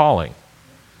and our calling.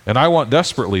 And I want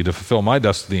desperately to fulfill my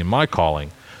destiny and my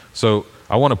calling. So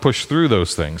I want to push through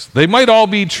those things. They might all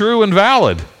be true and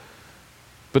valid,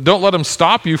 but don't let them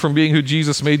stop you from being who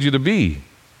Jesus made you to be,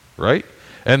 right?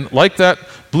 And like that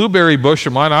blueberry bush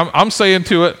of mine, I'm saying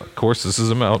to it, of course this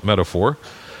is a metaphor,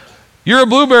 you're a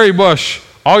blueberry bush.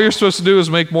 All you're supposed to do is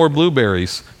make more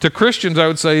blueberries. To Christians, I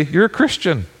would say, you're a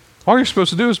Christian. All you're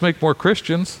supposed to do is make more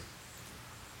Christians.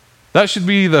 That should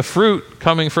be the fruit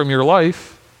coming from your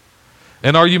life.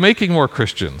 And are you making more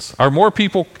Christians? Are more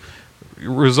people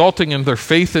resulting in their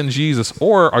faith in Jesus,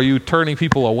 or are you turning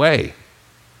people away?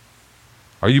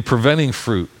 Are you preventing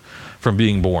fruit from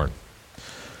being born?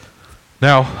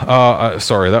 Now,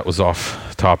 sorry, that was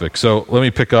off topic. So let me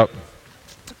pick up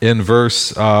in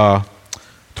verse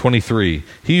 23.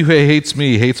 He who hates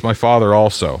me hates my Father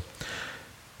also.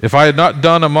 If I had not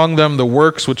done among them the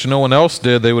works which no one else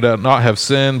did, they would not have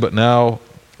sinned, but now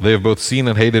they have both seen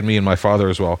and hated me and my Father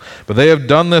as well. But they have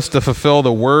done this to fulfill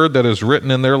the word that is written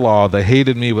in their law. They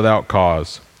hated me without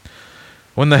cause.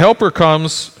 When the Helper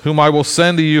comes, whom I will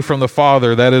send to you from the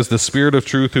Father, that is the Spirit of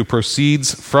truth who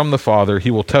proceeds from the Father,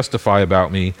 he will testify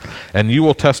about me, and you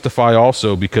will testify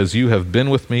also, because you have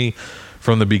been with me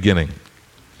from the beginning.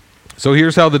 So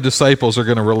here's how the disciples are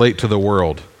going to relate to the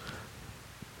world.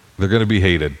 They're going to be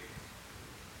hated.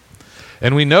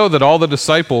 And we know that all the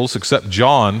disciples, except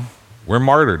John, were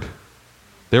martyred.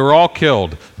 They were all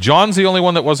killed. John's the only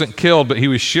one that wasn't killed, but he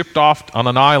was shipped off on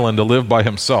an island to live by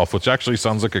himself, which actually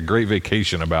sounds like a great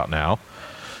vacation about now.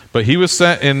 But he was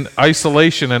sent in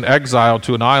isolation and exile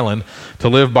to an island to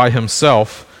live by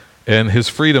himself, and his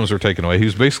freedoms were taken away. He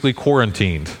was basically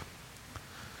quarantined.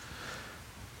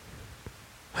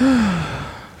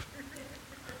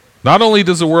 Not only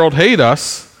does the world hate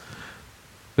us,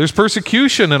 there's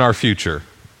persecution in our future.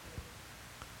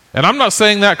 And I'm not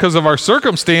saying that because of our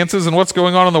circumstances and what's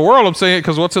going on in the world. I'm saying it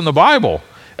because what's in the Bible.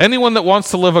 Anyone that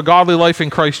wants to live a godly life in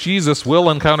Christ Jesus will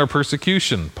encounter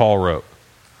persecution, Paul wrote.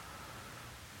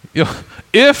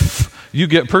 If you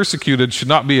get persecuted should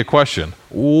not be a question.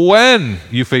 When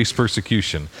you face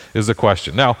persecution is a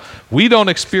question. Now, we don't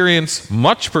experience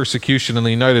much persecution in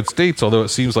the United States, although it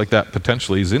seems like that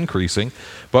potentially is increasing.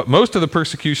 But most of the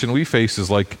persecution we face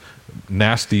is like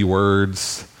nasty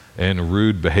words and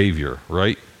rude behavior,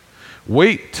 right?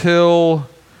 Wait till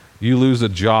you lose a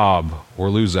job or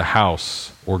lose a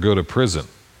house or go to prison.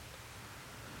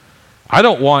 I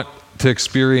don't want to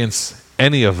experience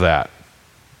any of that,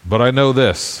 but I know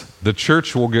this. The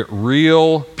church will get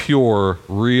real pure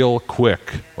real quick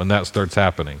when that starts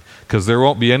happening, because there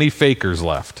won't be any fakers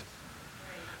left.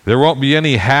 There won't be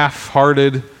any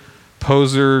half-hearted,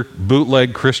 poser,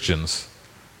 bootleg Christians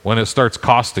when it starts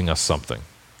costing us something,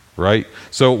 right?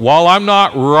 So while I'm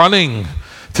not running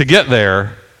to get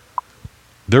there,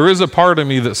 there is a part of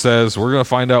me that says we're going to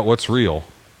find out what's real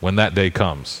when that day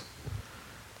comes.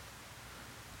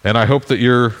 And I hope that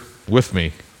you're with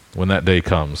me when that day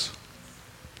comes.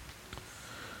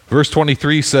 Verse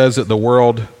 23 says that the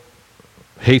world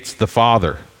hates the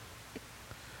Father.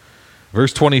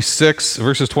 Verses 26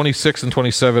 and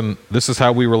 27, this is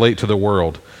how we relate to the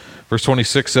world. Verse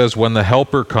 26 says, when the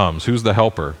Helper comes, who's the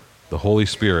Helper? The Holy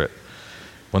Spirit.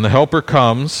 When the Helper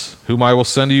comes, whom I will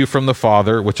send to you from the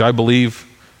Father, which I believe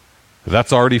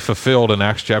that's already fulfilled in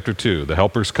Acts chapter 2. The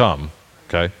Helper's come,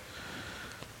 okay?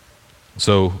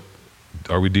 So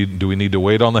do we need to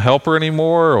wait on the Helper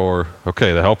anymore? Or,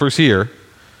 okay, the Helper's here.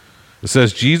 It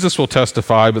says, Jesus will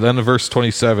testify, but then in verse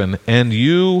 27, and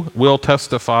you will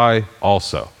testify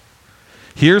also.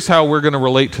 Here's how we're going to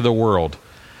relate to the world.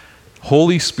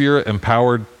 Holy Spirit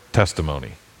empowered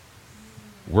testimony.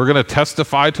 We're going to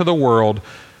testify to the world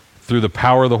through the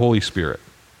power of the Holy Spirit.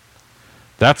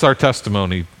 That's our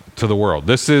testimony to the world.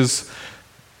 This is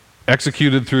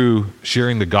executed through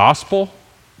sharing the gospel,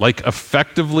 like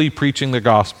effectively preaching the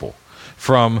gospel.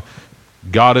 From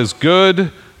God is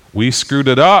good, we screwed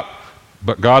it up,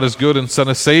 but God is good and sent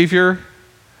a Savior,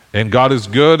 and God is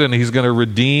good and He's going to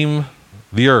redeem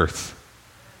the earth.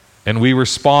 And we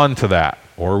respond to that,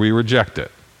 or we reject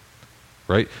it,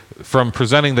 right? From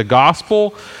presenting the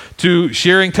gospel to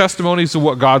sharing testimonies of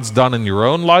what God's done in your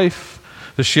own life,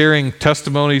 to sharing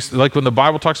testimonies, like when the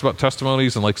Bible talks about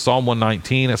testimonies in like Psalm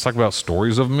 119, it's talking about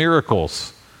stories of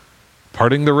miracles,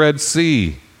 parting the Red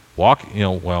Sea, walking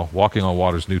on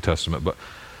water's New Testament, but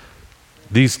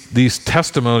these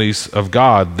testimonies of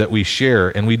God that we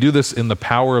share, and we do this in the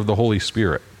power of the Holy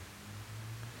Spirit.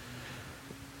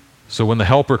 So when the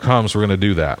Helper comes, we're going to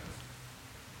do that.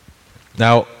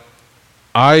 Now,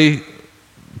 I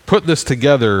put this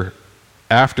together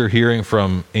after hearing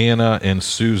from Anna and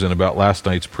Susan about last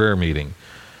night's prayer meeting,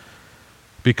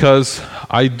 because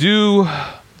I do,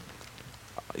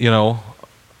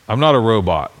 I'm not a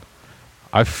robot.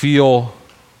 I feel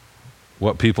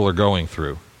what people are going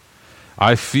through.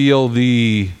 I feel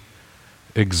the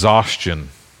exhaustion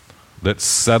that's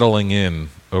settling in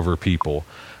over people.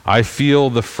 I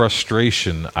feel the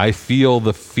frustration. I feel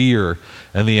the fear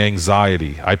and the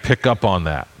anxiety. I pick up on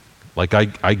that. Like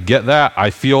I get that. I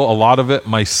feel a lot of it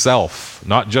myself.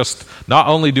 Not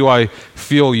only do I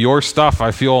feel your stuff,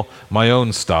 I feel my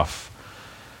own stuff.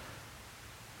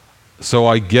 So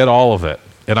I get all of it.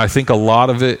 And I think a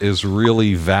lot of it is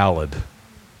really valid.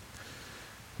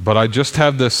 But I just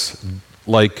have this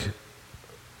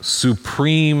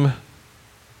supreme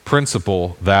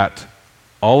principle that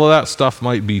all of that stuff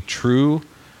might be true,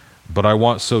 but I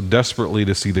want so desperately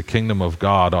to see the kingdom of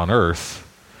God on earth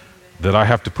that I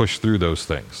have to push through those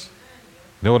things.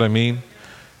 You know what I mean?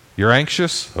 You're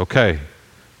anxious? Okay.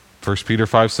 1 Peter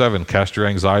 5:7, cast your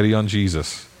anxiety on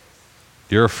Jesus.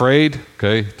 You're afraid?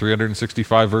 Okay.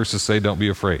 365 verses say don't be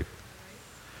afraid.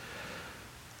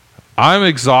 I'm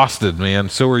exhausted, man.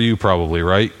 So are you probably,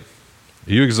 right?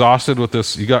 Are you exhausted with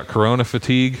this? You got corona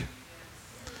fatigue?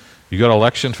 You got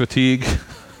election fatigue?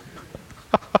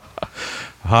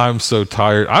 I'm so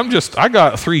tired. I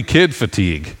got 3-kid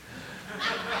fatigue.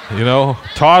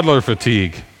 Toddler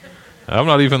fatigue. I'm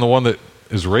not even the one that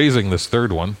is raising this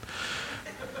third one.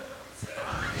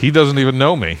 He doesn't even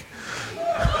know me.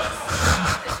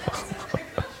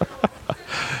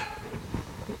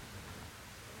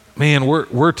 Man,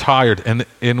 we're tired,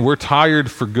 and we're tired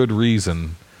for good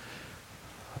reason.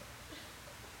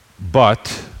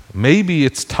 But maybe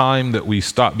it's time that we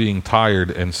stop being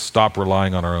tired and stop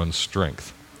relying on our own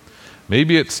strength.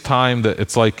 Maybe it's time that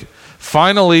it's like,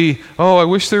 finally, I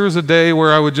wish there was a day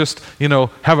where I would just,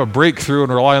 have a breakthrough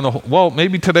and rely on the well,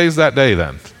 maybe today's that day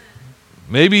then.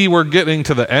 Maybe we're getting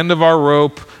to the end of our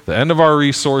rope, the end of our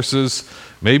resources.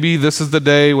 Maybe this is the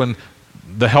day when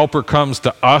the Helper comes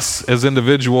to us as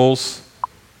individuals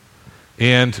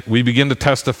and we begin to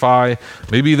testify.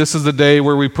 Maybe this is the day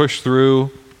where we push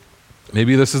through.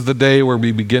 Maybe this is the day where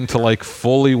we begin to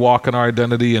fully walk in our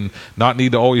identity and not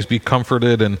need to always be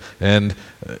comforted and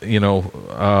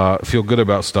feel good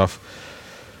about stuff.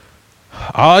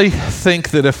 I think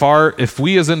that if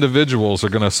we as individuals are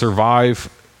going to survive,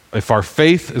 if our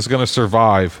faith is going to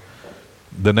survive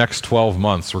the next 12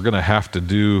 months, we're going to have to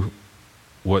do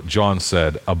what John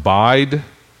said: abide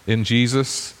in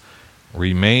Jesus,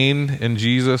 remain in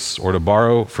Jesus, or to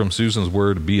borrow from Susan's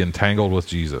word, be entangled with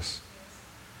Jesus.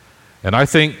 And I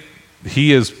think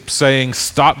he is saying,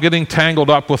 stop getting tangled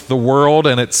up with the world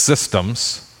and its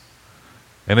systems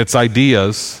and its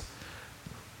ideas.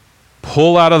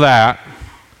 Pull out of that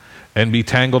and be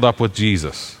tangled up with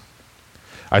Jesus.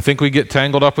 I think we get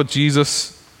tangled up with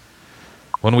Jesus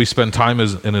when we spend time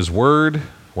in his word,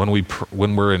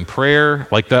 when we're in prayer,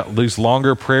 like that, these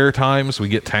longer prayer times, we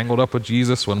get tangled up with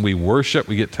Jesus. When we worship,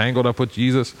 we get tangled up with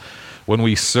Jesus. when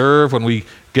we serve, when we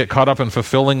get caught up in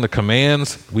fulfilling the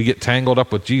commands, we get tangled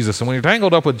up with Jesus. And when you're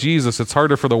tangled up with Jesus, it's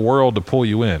harder for the world to pull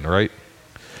you in, right?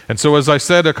 And so as I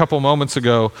said a couple moments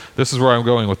ago, this is where I'm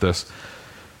going with this.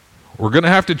 We're going to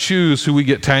have to choose who we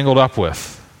get tangled up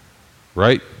with,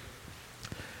 right?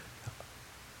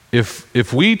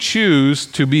 If we choose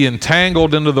to be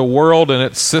entangled into the world and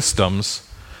its systems,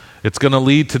 it's going to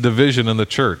lead to division in the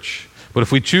church. But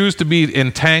if we choose to be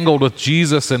entangled with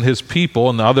Jesus and his people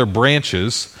and the other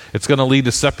branches, it's going to lead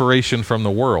to separation from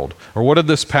the world. Or what did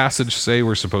this passage say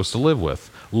we're supposed to live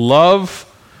with? Love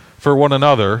for one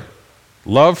another,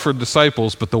 love for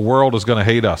disciples, but the world is going to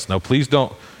hate us. Now, please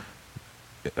don't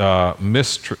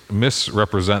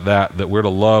misrepresent that we're to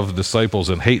love disciples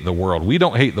and hate the world. We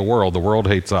don't hate the world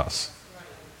hates us.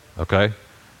 Okay?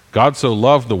 God so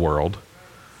loved the world,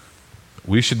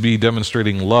 we should be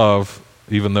demonstrating love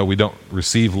even though we don't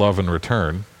receive love in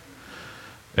return.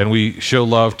 And we show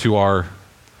love to our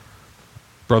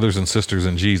brothers and sisters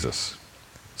in Jesus.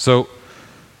 So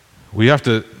we have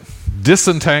to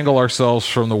disentangle ourselves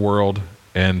from the world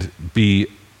and be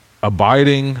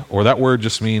abiding, or that word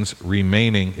just means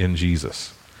remaining in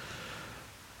Jesus.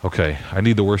 Okay, I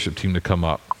need the worship team to come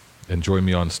up and join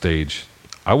me on stage.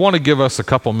 I want to give us a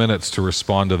couple minutes to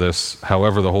respond to this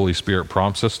however the Holy Spirit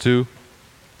prompts us to.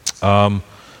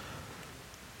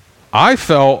 I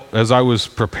felt as I was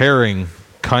preparing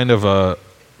kind of a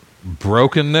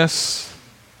brokenness,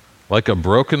 like a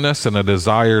brokenness and a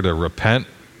desire to repent.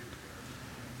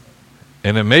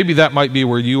 And then maybe that might be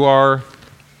where you are.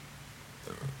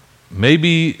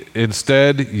 Maybe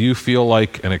instead you feel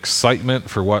like an excitement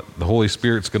for what the Holy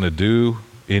Spirit's going to do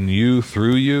in you,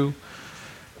 through you.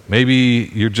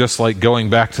 Maybe you're just like going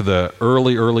back to the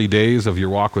early days of your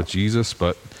walk with Jesus,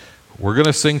 but we're going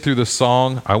to sing through the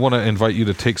song. I want to invite you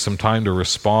to take some time to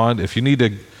respond. If you need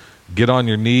to get on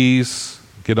your knees,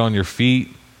 get on your feet,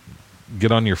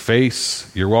 get on your face,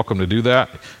 you're welcome to do that.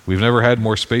 We've never had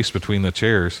more space between the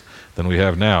chairs than we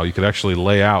have now. You could actually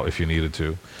lay out if you needed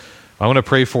to. I want to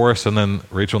pray for us, and then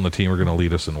Rachel and the team are going to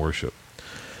lead us in worship.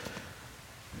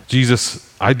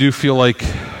 Jesus, I do feel like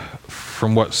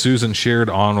from what Susan shared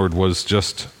onward was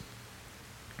just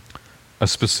a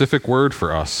specific word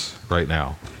for us right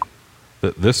now.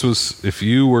 That this was, if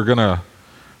you were going to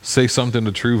say something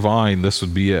to True Vine, this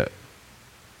would be it.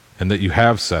 And that you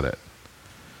have said it.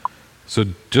 So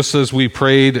just as we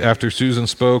prayed after Susan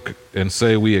spoke and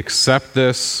say we accept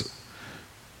this,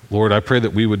 Lord, I pray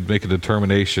that we would make a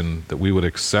determination that we would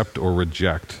accept or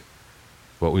reject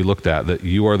what we looked at, that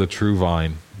you are the true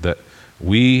vine, that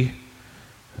we,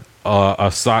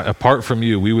 apart from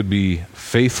you, we would be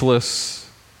faithless,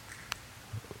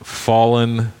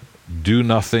 fallen, do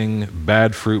nothing,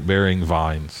 bad fruit bearing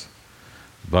vines.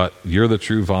 But you're the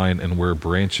true vine, and we're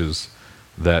branches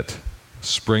that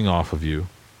spring off of you.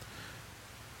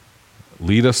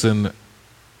 Lead us in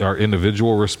our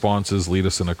individual responses, lead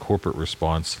us in a corporate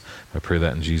response. I pray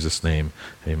that in Jesus' name,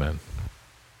 amen.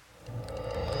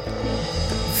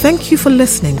 Thank you for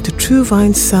listening to True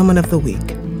Vine's Sermon of the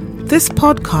Week. This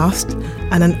podcast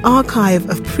and an archive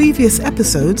of previous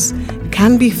episodes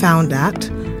can be found at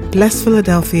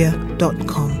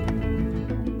blessphiladelphia.com.